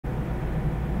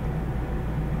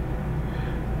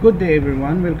Good day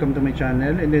everyone, welcome to my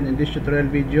channel. And then in this tutorial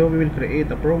video we will create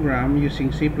a program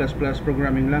using C++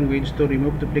 programming language to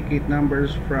remove duplicate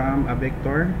numbers from a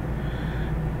vector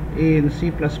in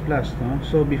C++.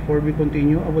 So before we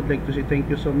continue, I would like to say thank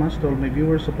you so much to all my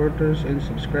viewers, supporters and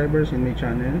subscribers in my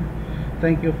channel.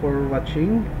 Thank you for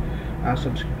watching,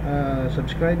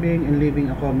 subscribing and leaving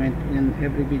a comment in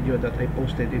every video that I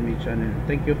posted in my channel.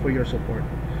 Thank you for your support.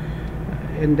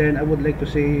 And then I would like to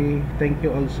say thank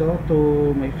you also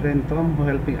to my friend Tom who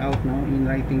helping out in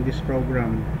writing this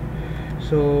program.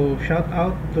 So shout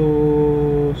out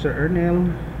to Sir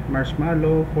Ernel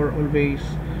Marshmallow for always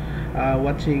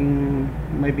watching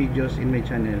my videos in my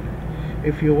channel.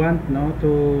 If you want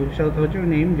to shout out your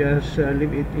name, just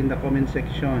leave it in the comment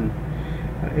section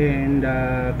and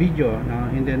video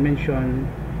and then mention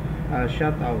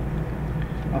shout out.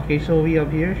 Okay, so we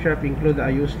have here sharp include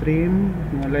IOStream,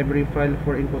 library file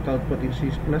for input output in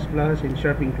C++, and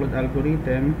sharp include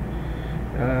algorithm,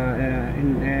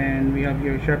 and we have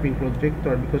here sharp include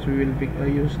vector because we will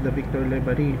use the vector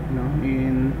library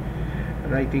in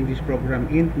writing this program.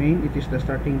 Int main, it is the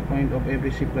starting point of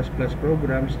every C++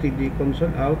 program. Std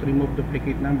console out, remove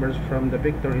duplicate numbers from the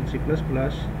vector in C++,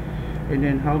 and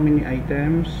then how many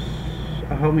items,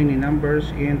 how many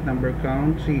numbers, int number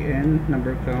count, cn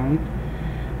number count,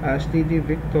 std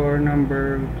vector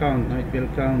number count. Now it will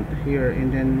count here,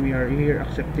 and then we are here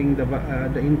accepting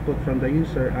the input from the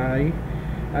user. I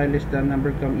less than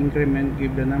number count increment,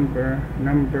 give the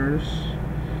numbers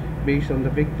based on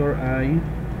the vector I,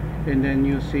 and then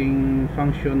using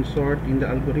function sort in the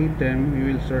algorithm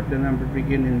we will sort the number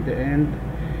begin and the end,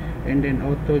 and then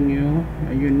auto new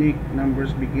unique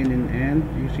numbers begin and end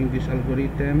using this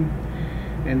algorithm.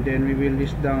 And then we will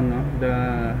list down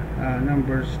the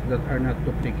numbers that are not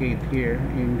duplicate here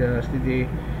in the std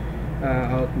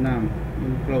out num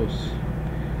in close.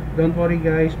 Don't worry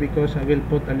guys, because I will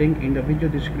put a link in the video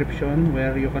description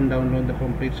where you can download the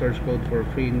complete source code for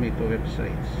free in my two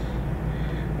websites.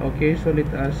 Okay, so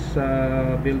let us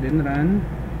build and run.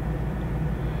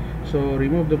 So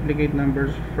remove duplicate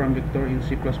numbers from vector in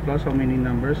C++. How many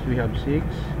numbers? We have 6,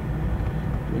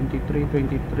 23,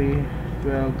 23,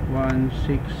 12, 1,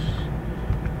 6,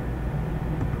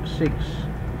 6.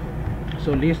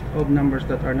 So list of numbers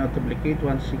that are not duplicate: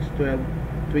 1, 6, 12,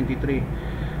 23.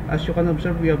 As you can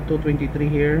observe, we have 223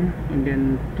 here, and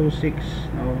then 2, 6.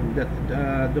 That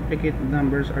duplicate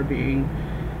numbers are being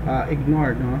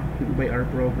ignored by our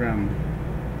program.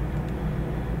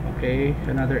 Okay,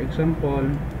 another example: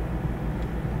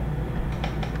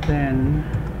 10,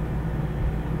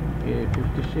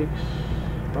 56,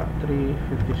 3,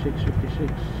 56, 56,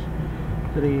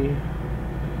 3,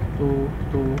 2,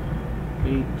 2,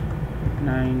 8,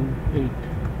 9,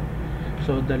 8.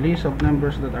 So the list of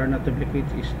numbers that are not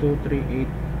duplicates is 2, 3, 8,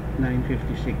 9,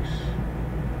 56.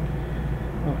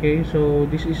 Okay, so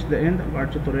this is the end of our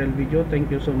tutorial video. Thank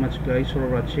you so much guys for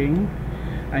watching.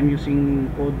 I'm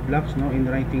using code blocks in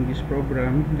writing this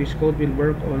program. This code will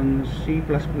work on C++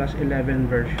 11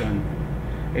 version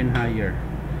and higher.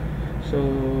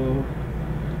 So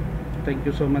thank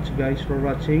you so much guys for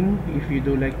watching. If you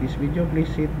do like this video, please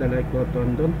hit the like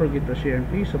button. Don't forget to share, and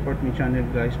please support my channel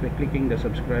guys by clicking the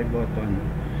subscribe button.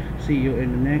 See you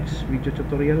in the next video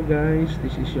tutorial guys.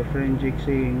 This is your friend Jake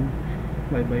saying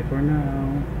bye bye for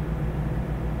now.